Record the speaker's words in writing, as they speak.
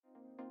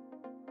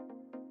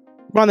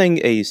Running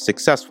a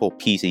successful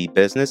PC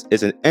business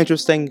is an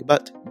interesting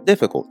but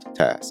difficult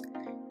task.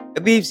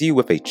 It leaves you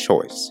with a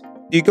choice.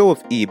 Do you go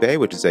with eBay,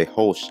 which is a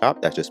whole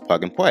shop that's just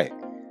plug and play?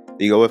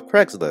 Do you go with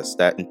Craigslist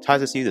that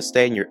entices you to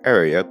stay in your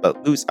area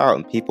but lose out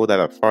on people that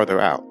are farther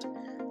out?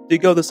 Do you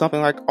go to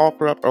something like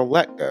OfferUp or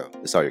Letgo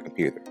to sell your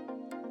computer?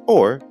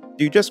 Or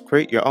do you just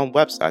create your own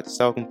website to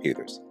sell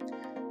computers?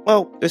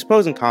 Well, there's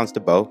pros and cons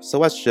to both, so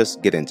let's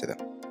just get into them.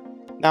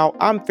 Now,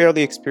 I'm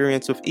fairly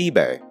experienced with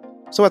eBay,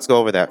 so let's go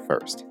over that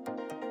first.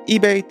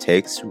 eBay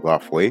takes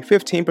roughly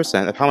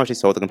 15% of how much they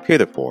sold the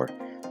computer for.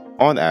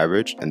 On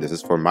average, and this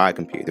is for my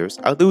computers,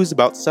 I lose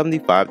about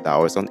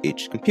 $75 on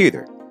each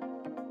computer.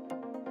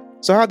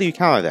 So how do you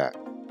counter that?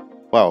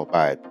 Well,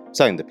 by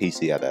selling the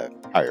PC at a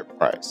higher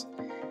price.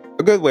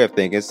 A good way of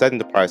thinking is setting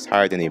the price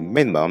higher than a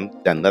minimum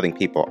than letting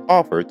people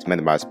offer to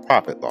minimize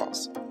profit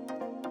loss.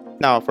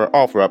 Now for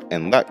OfferUp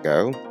and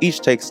Letgo, each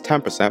takes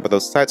 10%, but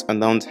those sites are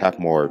known to have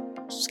more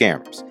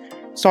scammers.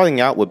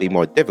 Starting out would be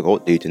more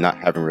difficult due to not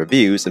having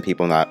reviews and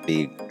people not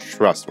being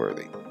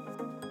trustworthy.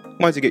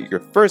 Once you get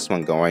your first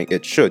one going,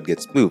 it should get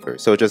smoother,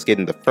 so just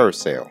getting the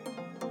first sale.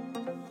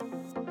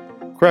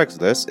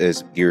 Craigslist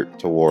is geared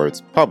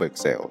towards public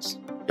sales.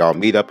 Y'all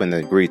meet up in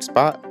an agreed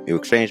spot, you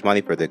exchange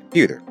money for the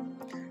computer.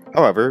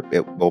 However,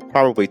 it will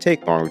probably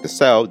take longer to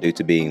sell due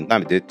to being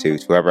limited to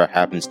whoever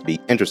happens to be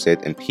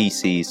interested in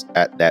PCs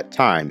at that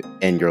time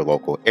in your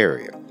local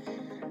area.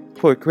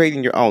 For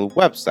creating your own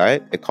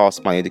website, it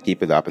costs money to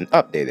keep it up and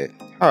updated.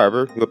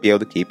 However, you'll be able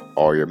to keep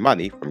all your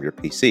money from your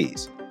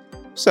PCs.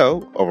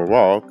 So,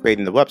 overall,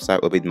 creating the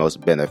website will be the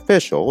most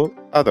beneficial.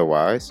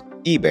 Otherwise,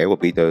 eBay will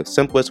be the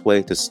simplest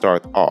way to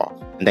start off,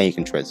 and then you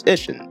can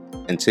transition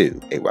into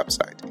a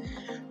website.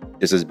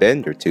 This has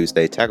been your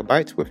Tuesday Tech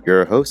Bites with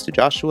your host,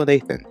 Joshua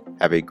Nathan.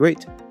 Have a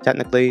great,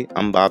 technically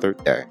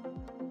unbothered day.